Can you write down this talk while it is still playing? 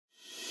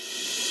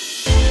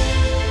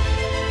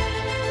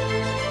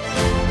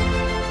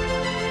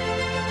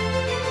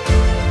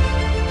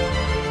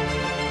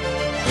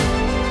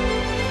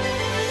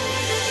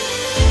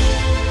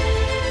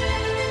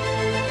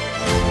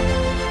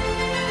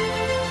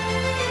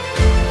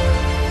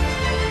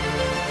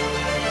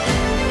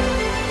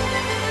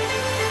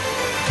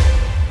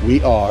We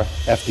are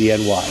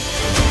FDNY.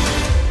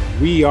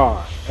 We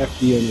are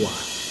FDNY.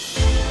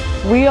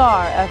 We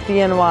are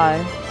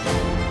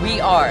FDNY. We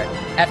are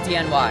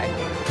FDNY.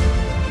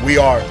 We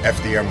are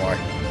FDNY.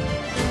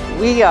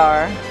 We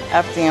are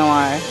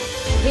FDNY.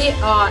 We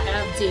are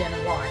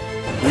FDNY.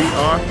 We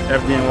are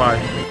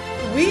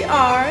FDNY. We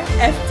are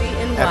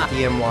FDNY.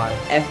 FDNY.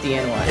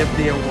 FDNY.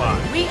 FDNY.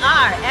 We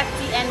are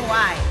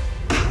FDNY.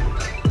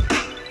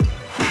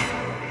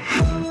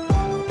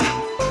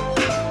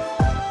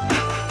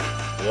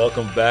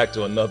 Welcome back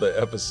to another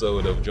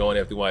episode of Join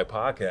FDNY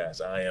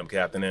Podcast. I am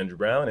Captain Andrew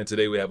Brown, and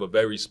today we have a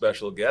very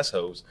special guest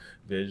host,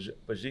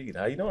 Vishavjit.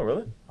 How you doing,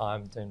 really?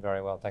 I'm doing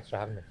very well. Thanks for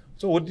having me.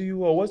 So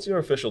what's your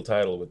official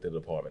title with the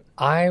department?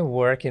 I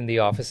work in the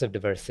Office of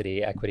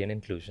Diversity, Equity, and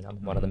Inclusion.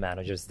 I'm one of the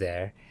managers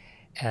there.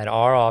 And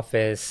our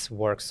office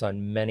works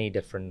on many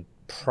different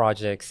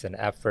projects and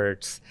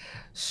efforts,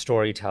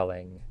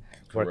 storytelling,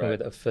 working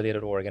with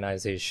affiliated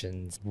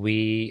organizations.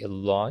 We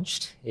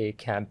launched a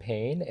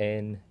campaign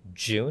in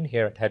June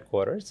here at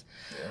headquarters.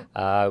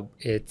 Yeah.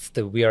 It's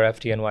the We Are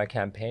FDNY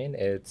campaign.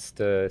 It's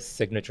the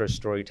signature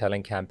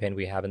storytelling campaign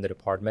we have in the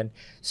department.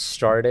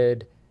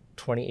 Started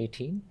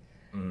 2018,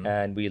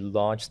 and we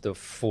launched the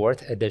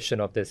 4th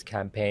edition of this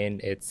campaign.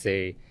 It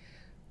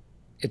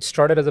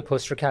started as a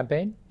poster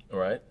campaign.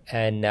 Right.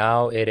 And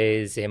now it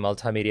is a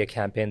multimedia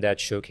campaign that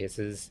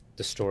showcases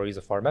the stories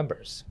of our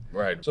members.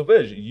 Right. So,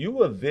 Vish, you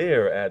were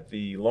there at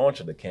the launch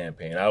of the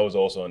campaign. I was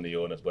also in the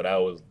audience, but I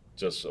was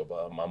just a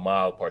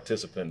mild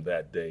participant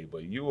that day.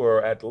 But you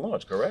were at the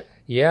launch, correct?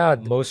 Yeah,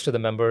 most of the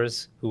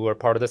members who were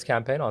part of this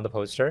campaign on the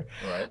poster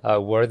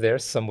were there,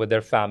 some with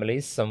their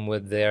families, some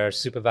with their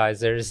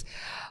supervisors.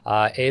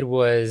 It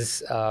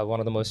was one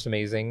of the most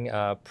amazing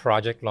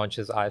project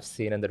launches I've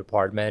seen in the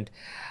department.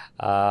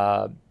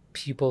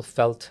 People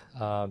felt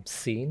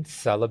seen,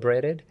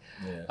 celebrated,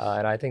 yes.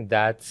 And I think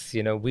that's,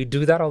 we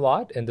do that a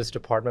lot in this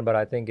department, but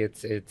I think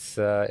it's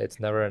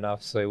never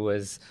enough. So it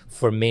was,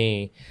 for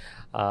me,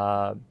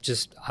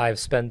 I've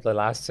spent the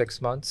last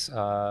 6 months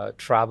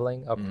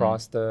traveling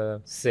across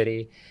the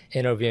city,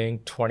 interviewing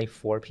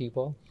 24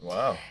 people.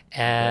 Wow.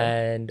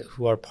 And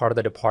who are part of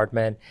the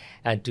department,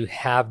 and to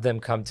have them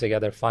come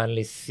together,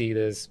 finally see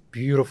this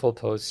beautiful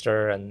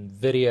poster and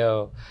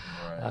video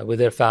with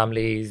their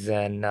families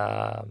and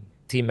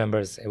team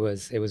members. It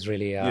was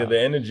really the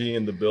energy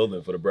in the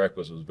building for the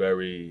breakfast was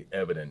very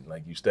evident.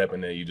 Like, you step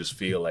in there, you just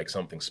feel like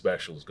something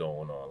special is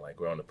going on, like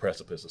we're on the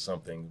precipice of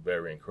something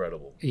very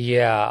incredible.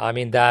 Yeah, I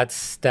mean,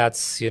 that's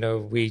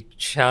we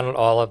channeled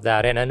all of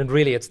that, and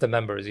really it's the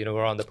members,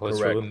 we're on the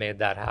poster who made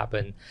that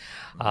happen.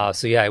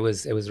 So yeah, it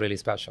was really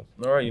special.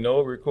 All right, we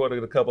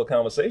recorded a couple of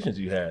conversations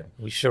you had.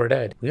 We sure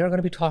did. We are going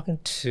to be talking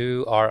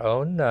to our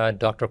own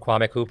Dr.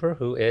 Kwame Cooper,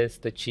 who is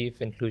the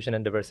Chief Inclusion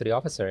and Diversity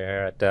Officer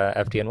here at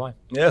FDNY.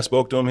 Yeah, I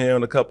spoke to him here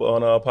on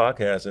our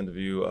podcast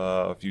interview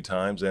a few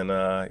times, and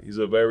he's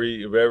a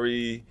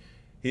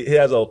he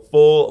has a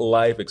full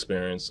life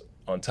experience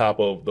on top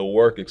of the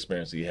work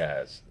experience he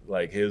has.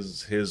 Like,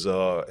 his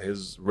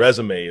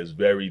resume is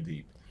very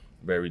deep,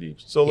 very deep.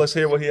 So let's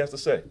hear what he has to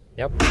say.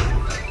 Yep.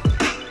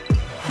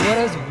 What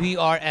does We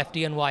Are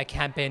FDNY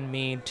campaign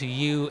mean to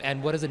you,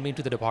 and what does it mean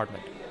to the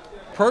department?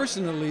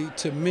 Personally,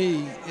 to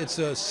me, it's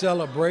a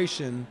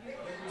celebration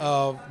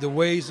of the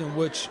ways in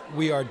which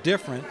we are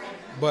different,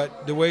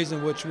 but the ways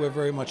in which we're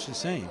very much the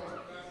same.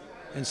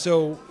 And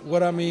so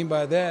what I mean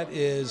by that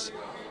is,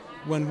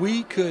 when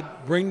we could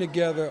bring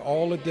together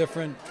all the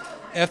different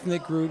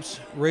ethnic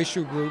groups,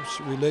 racial groups,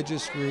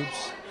 religious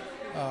groups,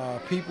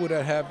 people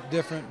that have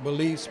different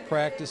beliefs,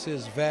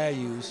 practices,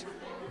 values,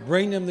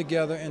 bring them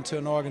together into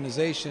an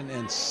organization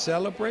and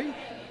celebrate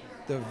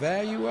the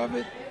value of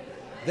it,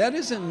 that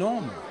isn't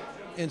normal.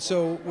 And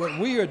so what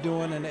we are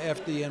doing in the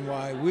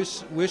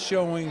FDNY, we're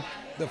showing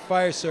the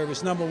fire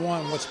service, number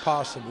one, what's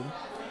possible,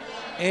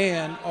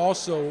 and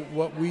also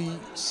what we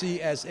see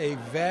as a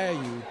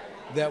value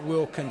that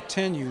will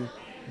continue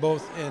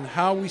both in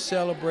how we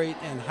celebrate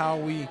and how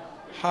we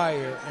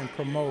hire and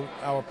promote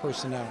our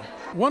personnel.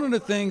 One of the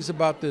things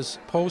about this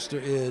poster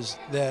is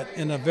that,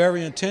 in a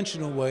very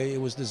intentional way,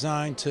 it was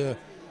designed to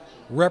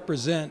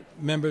represent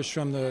members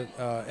from the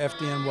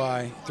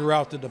FDNY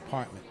throughout the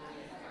department.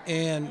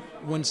 And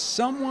when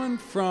someone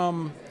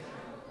from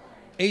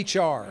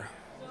HR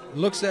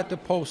looks at the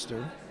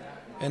poster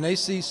and they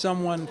see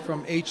someone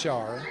from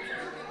HR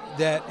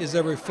that is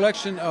a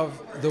reflection of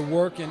the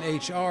work in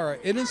HR,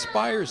 it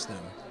inspires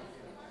them.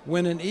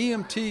 When an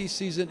EMT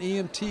sees an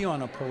EMT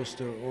on a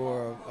poster,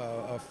 or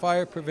a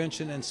fire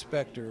prevention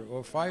inspector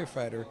or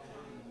firefighter,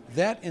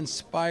 that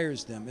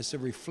inspires them. It's a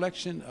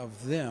reflection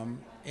of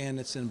them,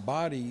 and it's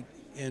embodied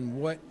in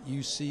what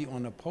you see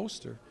on a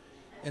poster.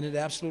 And it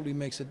absolutely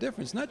makes a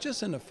difference, not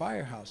just in the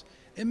firehouse.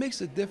 It makes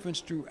a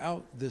difference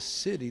throughout the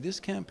city. This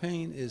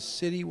campaign is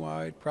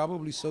citywide,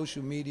 probably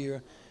social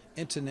media,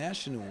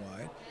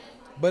 international-wide,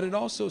 but it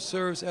also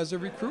serves as a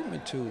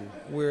recruitment tool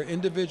where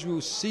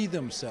individuals see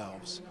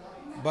themselves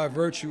by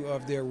virtue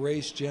of their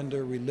race,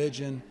 gender,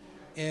 religion,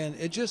 and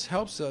it just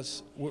helps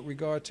us with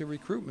regard to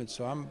recruitment.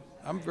 So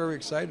I'm very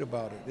excited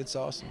about it. It's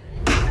awesome.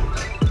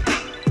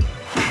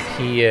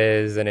 he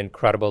is an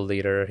incredible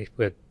leader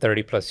with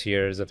 30 plus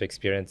years of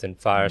experience in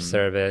fire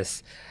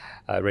service,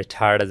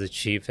 retired as a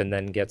chief and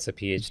then gets a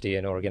PhD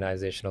in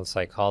organizational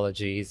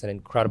psychology. He's an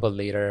incredible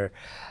leader,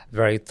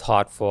 very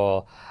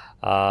thoughtful.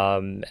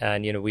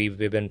 And, you know, we've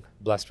been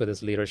blessed with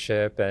his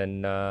leadership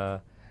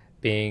and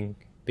being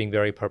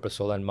very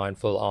purposeful and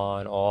mindful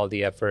on all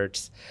the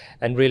efforts.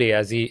 And really,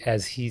 as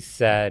he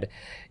said,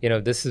 you know,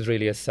 this is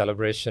really a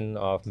celebration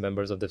of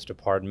members of this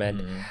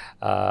department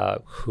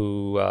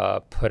who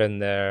put in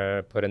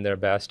their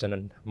best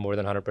and more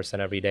than 100%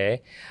 every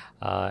day.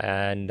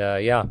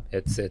 Yeah,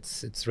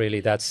 it's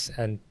really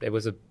and it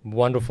was a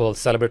wonderful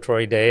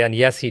celebratory day. And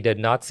yes, he did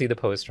not see the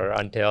poster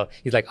until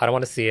he's like, I don't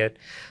want to see it.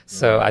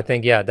 So I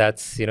think, yeah,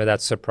 that's, you know,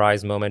 that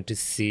surprise moment to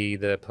see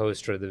the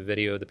poster, the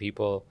video, the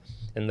people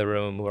in the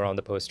room who were on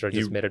the poster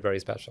just made it very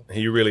special.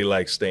 He really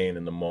likes staying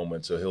in the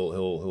moment, so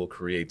he'll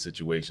create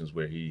situations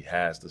where he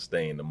has to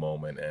stay in the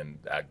moment, and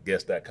I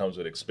guess that comes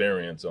with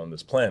experience on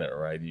this planet,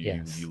 right?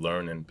 You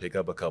learn and pick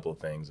up a couple of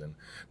things, and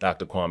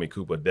Dr. Kwame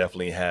Cooper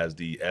definitely has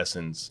the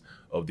essence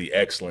of the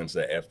excellence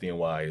that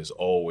FDNY is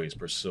always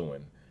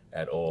pursuing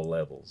at all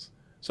levels.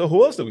 So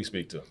who else did we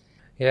speak to?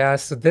 Yeah,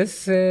 so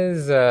this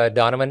is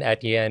Donovan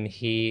Etienne.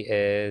 He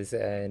is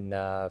in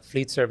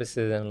fleet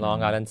services in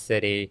Long Island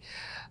City.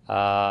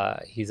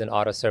 He's an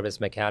auto service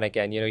mechanic,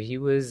 and you know he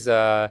was,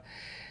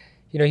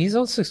 you know, he's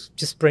also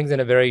just brings in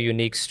a very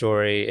unique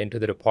story into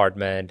the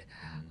department,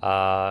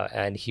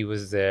 and he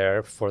was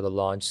there for the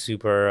launch,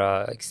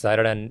 super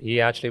excited, and he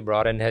actually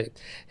brought in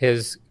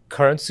his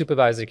current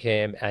supervisor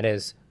came, and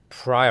his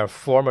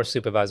former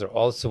supervisor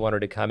also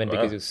wanted to come in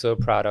because he was so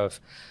proud of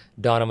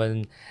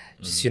Donovan,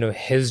 just, you know,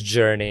 his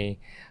journey.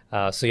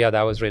 So yeah,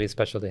 that was really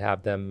special to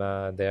have them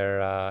there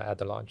at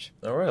the launch.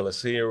 All right,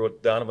 let's hear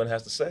what Donovan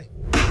has to say.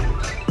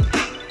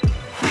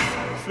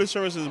 Fleet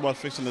service is about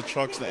fixing the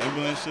trucks, the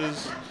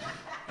ambulances,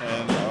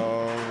 and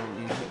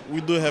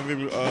we do have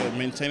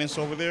maintenance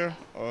over there.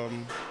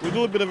 We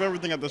do a bit of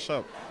everything at the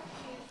shop.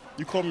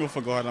 You caught me off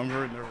guard. I'm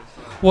very nervous.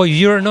 Well,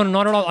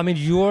 not at all. I mean,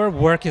 your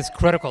work is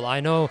critical.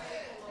 I know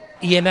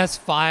EMS,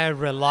 fire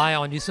rely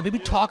on you. So maybe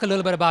talk a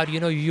little bit about,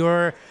 you know,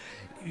 your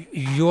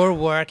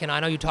work, and I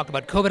know you talked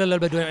about COVID a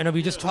little bit, and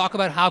we just talk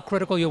about how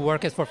critical your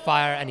work is for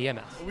fire and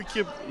EMS. We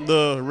keep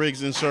the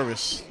rigs in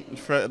service,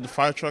 the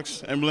fire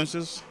trucks,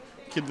 ambulances,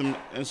 keep them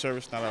in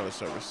service, not out of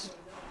service.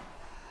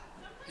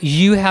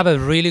 You have a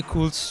really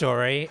cool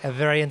story, a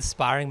very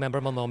inspiring,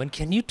 memorable moment.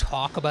 Can you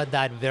talk about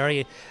that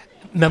very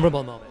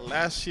memorable moment?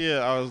 Last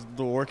year, I was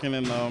working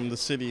in the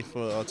city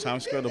for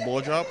Times Square, the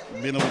ball drop,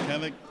 being a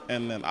mechanic,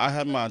 and then I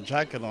had my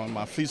jacket on,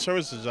 my fleet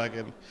services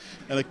jacket,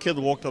 and a kid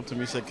walked up to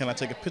me and said, "Can I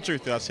take a picture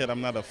with you?" I said,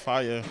 "I'm not a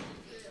firefighter."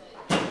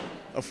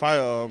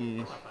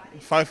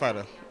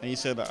 And he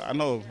said, "I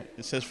know,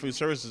 it says fleet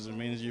services, it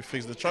means you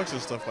fix the trucks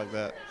and stuff like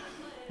that.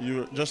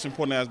 You're just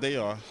important as they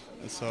are."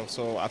 And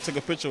so I took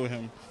a picture with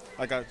him.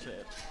 Like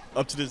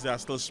up to this day, I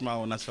still smile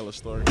when I tell a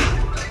story.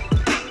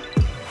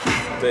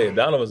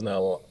 Donovan's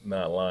not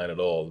lying at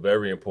all.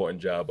 Very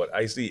important job, but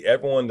I see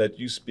everyone that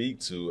you speak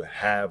to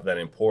have that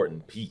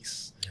important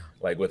piece.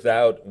 Like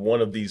without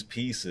one of these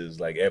pieces,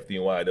 like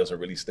FDNY doesn't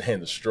really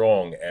stand as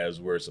strong as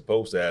we're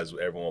supposed to, as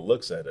everyone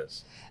looks at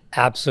us.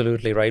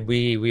 Absolutely right.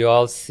 We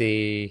all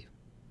see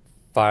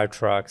fire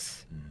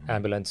trucks,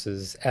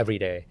 ambulances every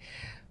day,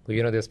 but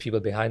you know, there's people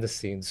behind the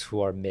scenes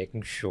who are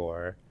making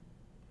sure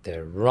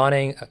they're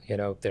running, you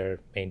know, they're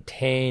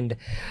maintained,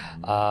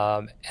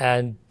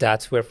 and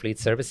that's where fleet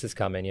services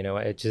come in. You know,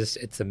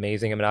 it's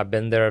amazing. I mean, I've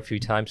been there a few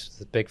times.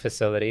 It's a big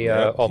facility,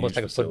 almost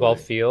like a football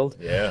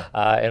field,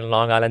 in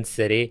Long Island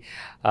City.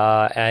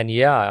 And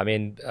yeah, I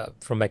mean,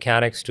 from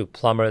mechanics to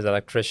plumbers,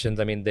 electricians,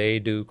 I mean, they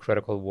do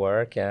critical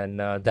work, and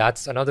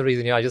that's another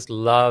reason. You know, I just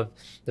love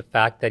the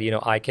fact that, you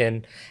know, I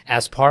can,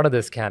 as part of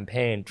this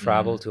campaign,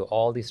 travel to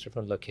all these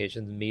different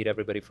locations, meet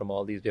everybody from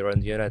all these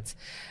different units,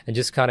 and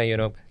just kind of, you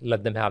know,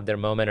 let them have their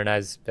moment. And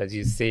as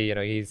you see, you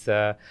know, he's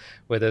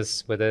with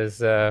his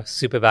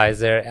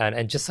supervisor,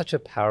 and just such a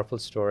powerful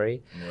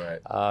story.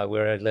 Right.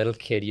 Where a little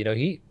kid, you know,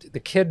 the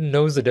kid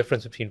knows the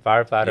difference between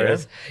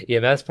firefighters,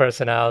 EMS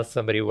personnel,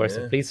 somebody who works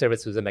in police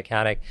service who's a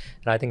mechanic,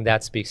 and I think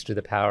that speaks to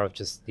the power of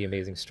just the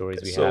amazing stories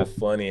we have. It's so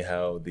funny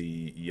how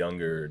the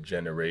younger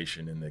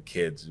generation and the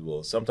kids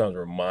will sometimes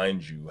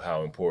remind you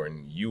how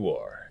important you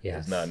are.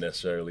 Yes. It's not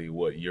necessarily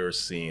what you're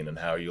seeing and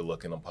how you're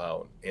looking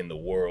about in the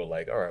world,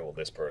 like, all right, well,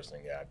 this person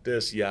got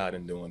this yacht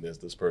and doing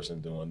this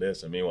person doing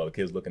this, and meanwhile the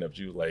kid's looking at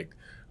you like,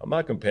 I'm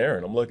not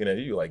comparing, I'm looking at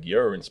you like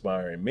you're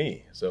inspiring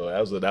me. So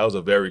that was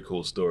a very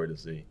cool story to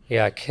see.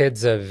 Yeah,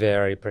 kids are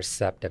very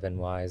perceptive and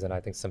wise, and I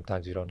think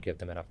sometimes you don't give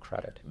them enough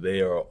credit. They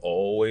are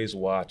always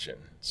watching.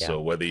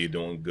 So whether you're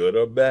doing good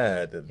or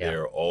bad,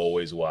 they're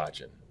always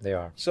watching. They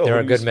are. So they're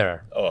a good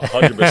mirror. Oh,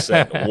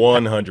 100%,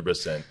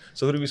 100%.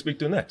 So who do we speak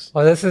to next?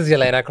 Well, this is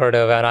Yelena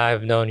Kordova, and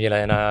I've known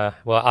Yelena.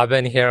 Well, I've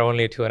been here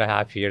only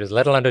 2.5 years,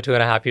 little under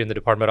 2.5 years in the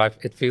department.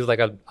 It feels like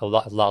a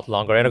lot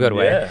longer in a good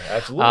way. Yeah,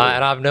 absolutely.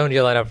 And I've known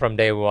Yelena from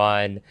day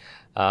one.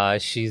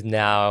 She's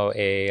now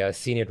a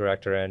senior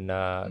director in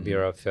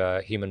Bureau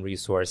of Human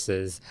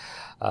Resources.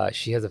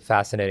 She has a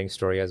fascinating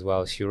story as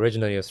well. She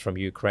originally was from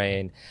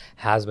Ukraine,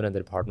 has been in the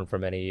department for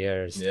many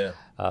years. Yeah.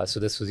 So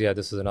this was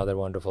another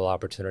wonderful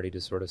opportunity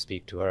to sort of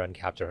speak to her and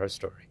capture her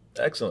story.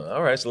 Excellent.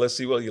 All right, so let's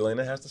see what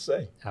Yelena has to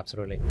say.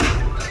 Absolutely.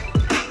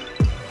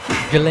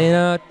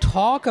 Yelena,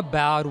 talk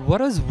about what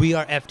does We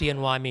Are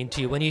FDNY mean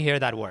to you when you hear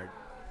that word?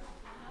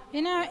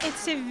 You know,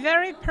 it's a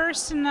very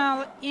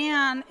personal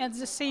and at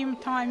the same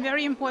time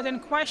very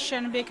important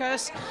question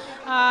because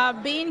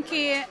being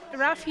a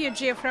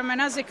refugee from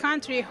another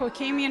country who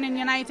came in the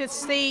United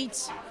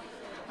States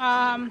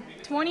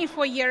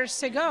 24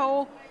 years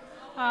ago,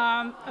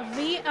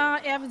 We Are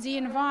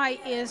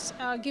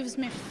FDNY gives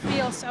me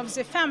feels of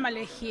the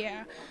family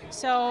here.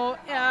 So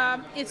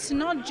it's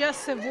not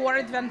just a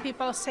word when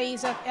people say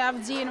that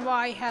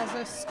FDNY has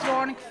a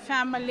strong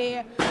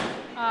family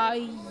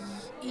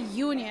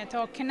unit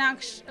or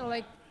connection,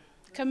 like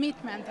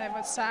commitment, I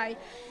would say.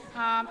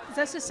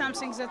 This is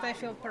something that I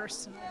feel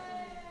personal.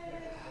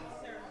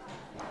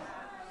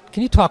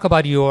 Can you talk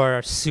about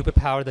your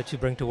superpower that you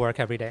bring to work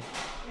every day?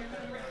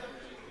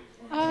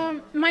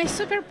 My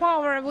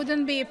superpower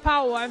wouldn't be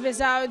power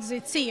without the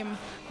team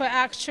who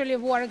actually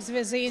works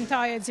with the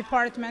entire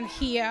department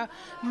here.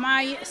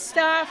 My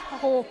staff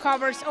who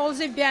covers all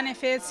the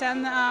benefits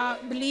and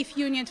relief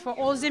unit for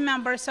all the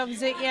members of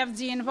the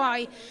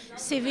FDNY,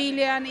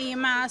 civilian,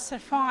 EMS,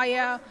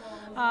 fire.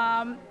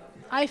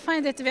 I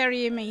find it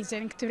very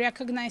amazing to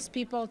recognize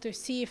people, to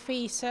see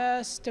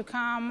faces, to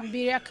come,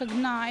 be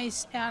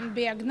recognized and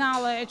be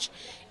acknowledged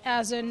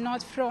as a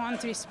not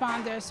front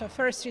responders or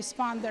first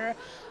responder.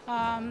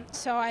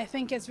 So I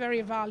think it's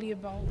very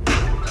valuable.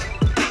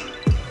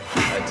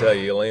 I tell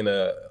you,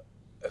 Yelena,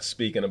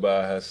 speaking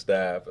about her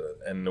staff,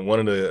 and one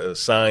of the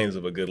signs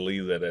of a good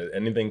leader, that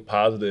anything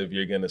positive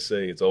you're going to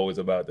say, it's always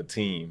about the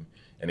team.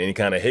 And any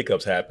kind of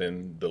hiccups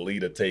happen, the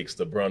leader takes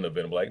the brunt of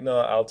it. I'm like, no,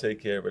 I'll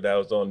take care of it. That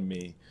was on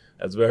me.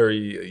 That's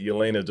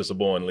Yelena's just a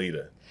born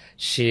leader.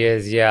 She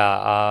is,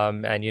 yeah.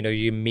 And,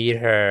 you meet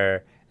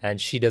her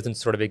and she doesn't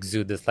sort of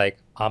exude this, like,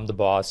 I'm the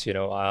boss,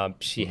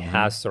 she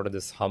has sort of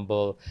this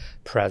humble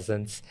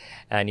presence.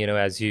 And,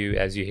 as you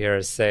hear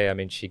her say, I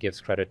mean, she gives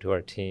credit to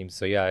her team.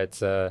 So, yeah,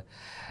 it's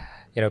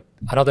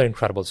another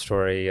incredible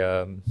story,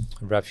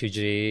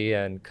 refugee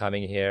and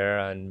coming here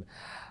and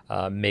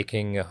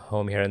making a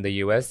home here in the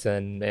U.S.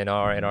 and in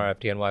our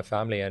FDNY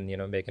family and,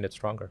 making it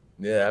stronger.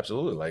 Yeah,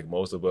 absolutely. Like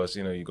most of us,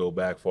 you go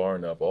back far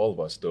enough, all of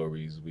our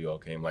stories, we all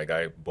came, like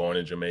I born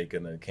in Jamaica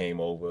and then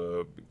came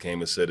over,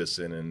 became a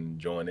citizen and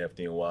joined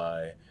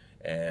FDNY.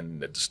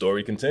 And the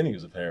story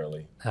continues,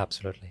 apparently.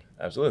 Absolutely.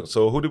 Absolutely.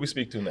 So who do we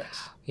speak to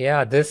next?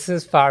 Yeah, this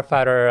is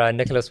Firefighter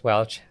Nicholas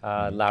Welch,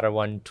 Ladder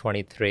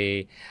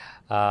 123,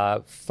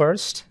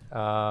 first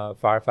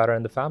firefighter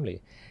in the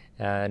family.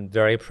 And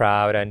very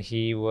proud, and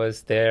he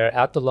was there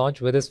at the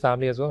launch with his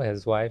family as well,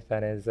 his wife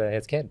and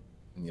his kid.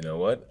 You know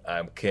what?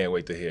 I can't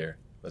wait to hear.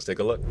 Let's take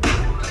a look.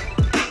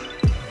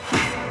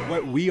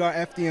 What We Are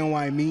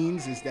FDNY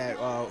means is that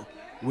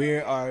we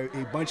are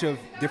a bunch of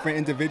different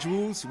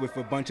individuals with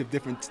a bunch of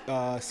different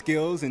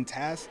skills and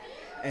tasks,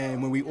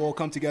 and when we all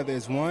come together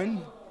as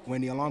one, when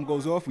the alarm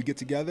goes off, we get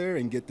together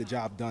and get the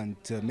job done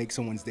to make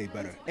someone's day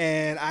better.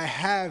 And I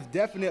have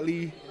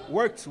definitely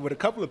worked with a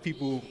couple of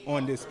people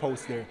on this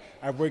poster.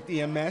 I've worked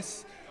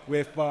EMS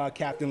with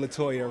Captain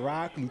Latoya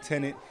Rock,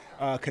 Lieutenant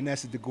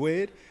Kanessa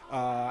DeGuid.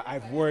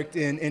 I've worked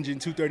in Engine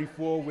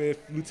 234 with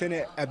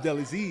Lieutenant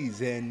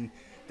Abdelaziz, and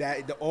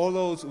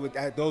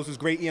those was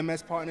great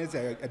EMS partners.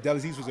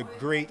 Abdelaziz was a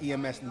great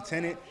EMS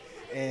lieutenant,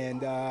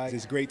 and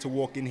it's great to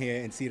walk in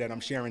here and see that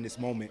I'm sharing this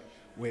moment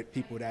with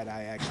people that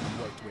I actually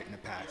worked with in the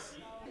past.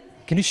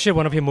 Can you share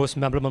one of your most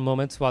memorable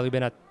moments while you've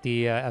been at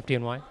the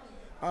FDNY?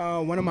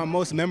 One of my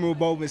most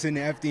memorable moments in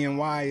the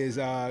FDNY is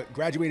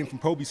graduating from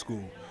Proby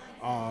School.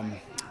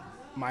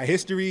 My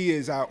history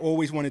is I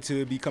always wanted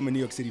to become a New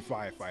York City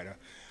firefighter,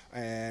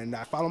 and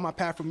I followed my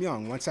path from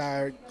young. Once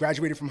I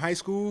graduated from high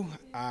school,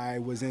 I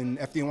was in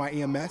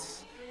FDNY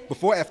EMS.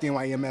 Before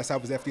FDNY EMS, I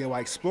was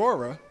FDNY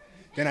Explorer.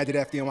 Then I did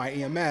FDNY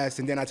EMS,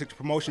 and then I took the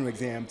promotional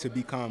exam to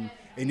become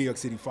a New York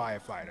City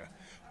firefighter.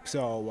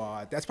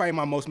 So that's probably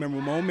my most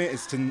memorable moment,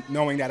 is to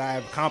knowing that I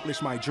have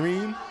accomplished my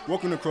dream,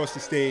 walking across the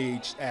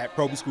stage at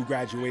Proby School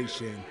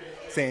graduation,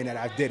 saying that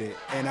I did it.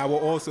 And I will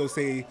also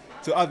say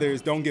to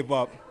others, don't give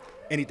up,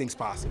 anything's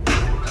possible.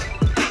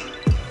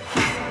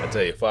 I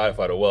tell you,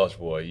 Firefighter Welch,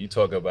 boy, you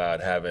talk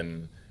about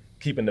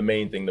keeping the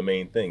main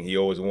thing. He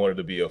always wanted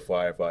to be a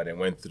firefighter and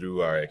went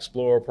through our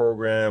Explorer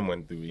program,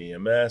 went through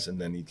EMS,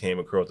 and then he came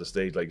across the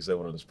stage, like you said,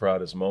 one of his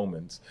proudest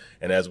moments.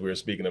 And as we were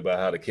speaking about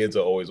how the kids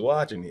are always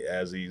watching,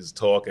 as he's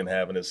talking,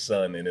 having his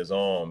son in his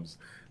arms,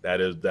 that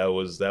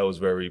was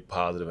very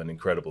positive and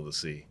incredible to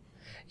see.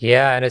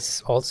 Yeah, and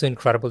it's also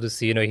incredible to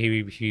see,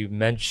 he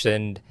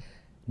mentioned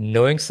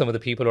knowing some of the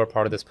people who are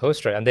part of this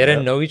poster, and they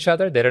didn't know each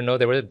other. They didn't know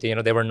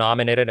they were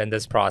nominated in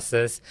this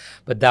process.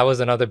 But that was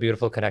another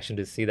beautiful connection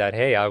to see that,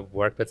 hey, I've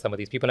worked with some of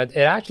these people. And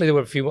actually, there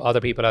were a few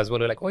other people as well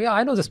who were like, oh yeah,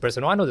 I know this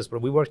person. Oh, I know this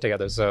person. We work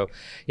together. So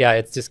yeah,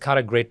 it's just kind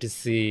of great to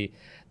see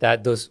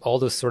that all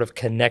those sort of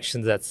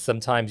connections that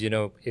sometimes,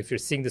 if you're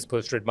seeing this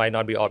poster, it might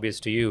not be obvious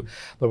to you,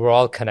 but we're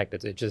all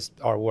connected. It's just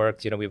our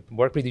work, we've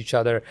worked with each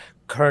other.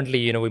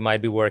 Currently, we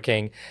might be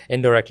working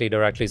indirectly,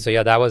 directly. So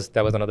yeah, that was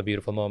another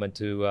beautiful moment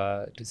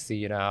to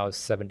see, how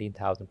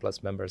 17,000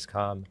 plus members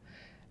come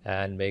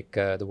and make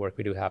the work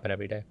we do happen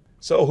every day.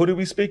 So who do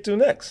we speak to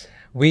next?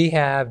 We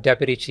have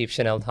Deputy Chief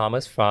Chinelle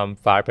Thomas from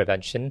Fire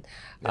Prevention.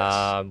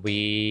 Yes.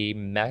 We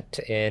met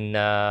in,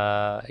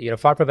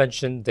 fire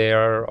prevention,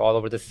 they're all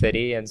over the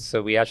city. And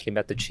so we actually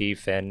met the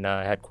chief in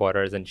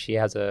headquarters, and she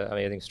has an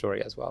amazing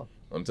story as well.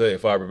 I'm telling you,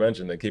 fire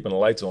prevention, they're keeping the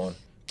lights on.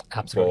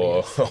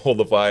 Absolutely. For all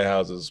the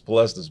firehouses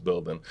plus this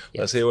building. Yes.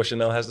 Let's hear what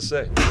Chinelle has to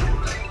say.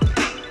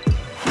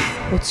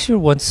 What's your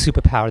one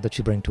superpower that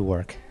you bring to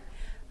work?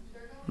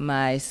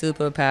 My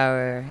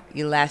superpower,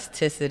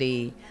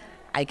 elasticity.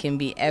 I can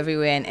be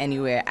everywhere and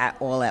anywhere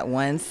all at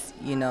once,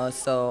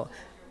 so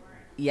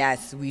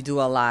yes, we do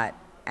a lot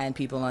and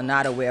people are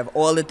not aware of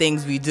all the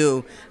things we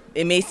do.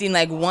 It may seem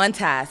like one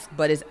task,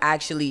 but it's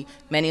actually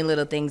many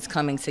little things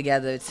coming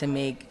together to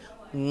make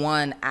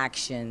one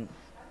action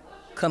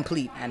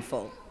complete and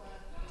full.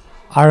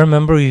 I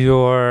remember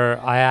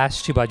I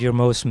asked you about your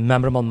most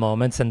memorable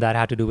moments, and that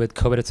had to do with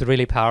COVID. It's a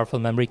really powerful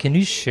memory. Can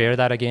you share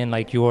that again,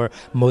 like your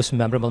most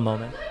memorable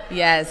moment?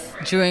 Yes,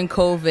 during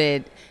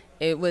COVID,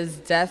 it was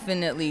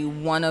definitely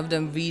one of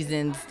the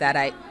reasons that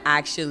I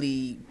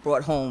actually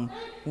brought home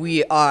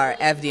We Are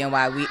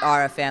FDNY, we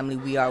are a family,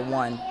 we are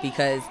one.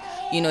 Because,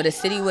 the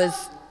city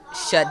was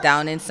shut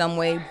down in some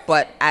way,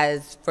 but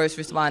as first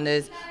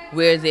responders,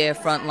 we're there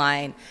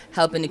frontline,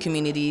 helping the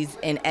communities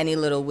in any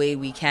little way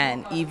we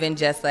can. Even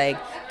just like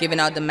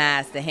giving out the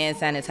masks, the hand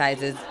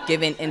sanitizers,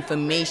 giving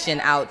information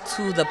out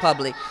to the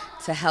public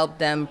to help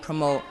them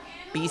promote,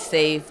 be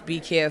safe, be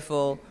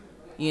careful,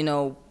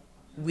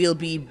 we'll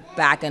be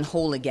back and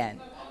whole again.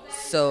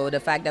 So the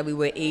fact that we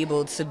were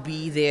able to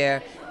be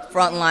there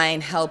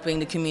frontline helping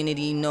the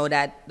community know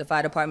that the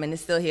fire department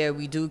is still here,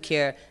 we do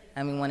care,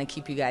 and we want to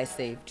keep you guys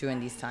safe during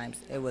these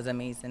times. It was an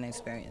amazing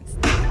experience.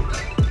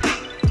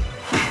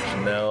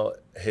 Chinelle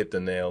hit the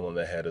nail on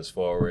the head as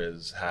far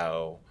as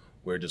how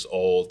we're just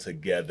all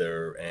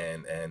together,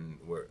 and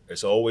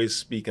it's always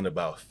speaking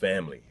about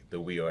family, the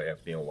We Are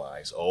FDNY.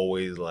 It's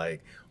always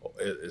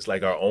it's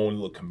like our own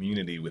little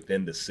community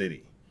within the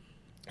city.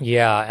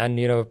 Yeah,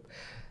 and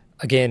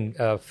again,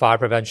 fire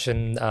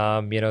prevention,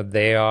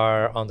 they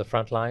are on the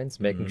front lines,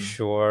 making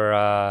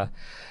sure,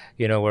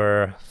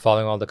 we're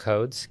following all the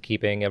codes,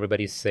 keeping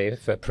everybody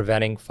safe,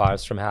 preventing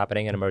fires from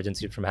happening and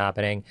emergencies from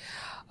happening.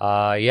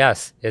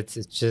 Yes, it's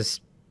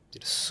just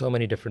so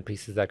many different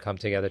pieces that come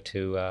together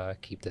to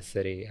keep the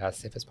city as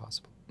safe as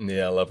possible.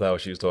 Yeah, I love how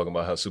she was talking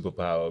about her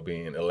superpower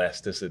being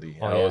elasticity.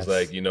 Oh, I was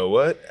like, you know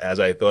what? As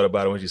I thought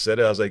about it when she said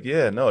it, I was like,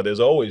 yeah, no,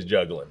 there's always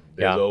juggling.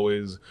 There's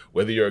always,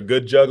 whether you're a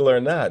good juggler or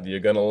not, you're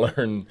going to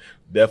learn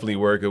definitely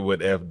working with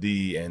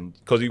FD, and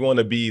because you want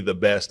to be the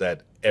best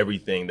at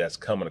everything that's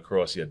coming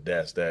across your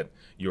desk that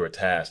you're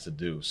tasked to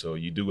do. So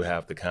you do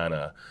have to kind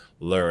of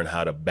learn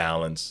how to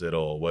balance it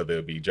all, whether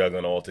it be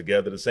juggling all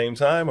together at the same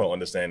time or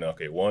understanding,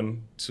 okay,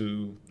 1,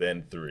 2,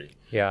 then 3.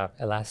 Yeah,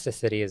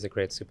 elasticity is a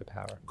great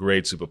superpower.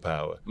 Great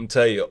superpower. I'm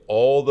telling you,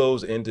 all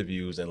those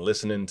interviews and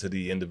listening to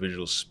the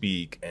individuals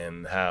speak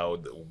and how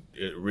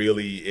it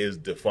really is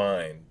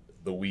defined,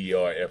 the We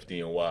Are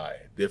FDNY.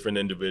 Different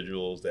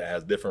individuals that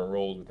has different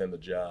roles within the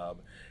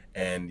job.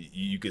 And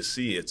you can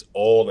see it's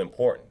all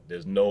important.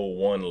 There's no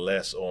one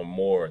less or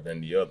more than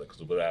the other,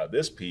 because without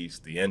this piece,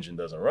 the engine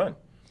doesn't run.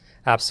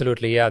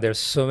 Absolutely, yeah. There's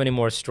so many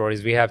more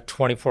stories. We have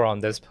 24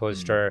 on this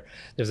poster.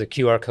 There's a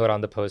QR code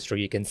on the poster.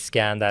 You can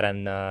scan that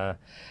and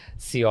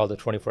see all the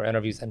 24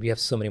 interviews. And we have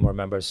so many more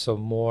members. So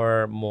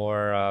more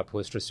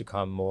posters to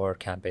come, more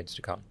campaigns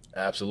to come.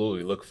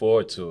 Absolutely. Look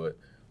forward to it.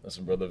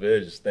 Listen, Brother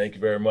Viz, thank you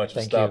very much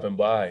for stopping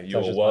by.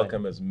 You're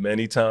welcome as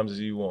many times as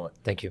you want.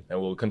 Thank you.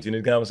 And we'll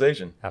continue the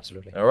conversation.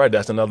 Absolutely. All right,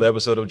 that's another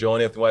episode of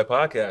Join FDNY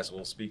Podcast.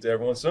 We'll speak to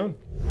everyone soon.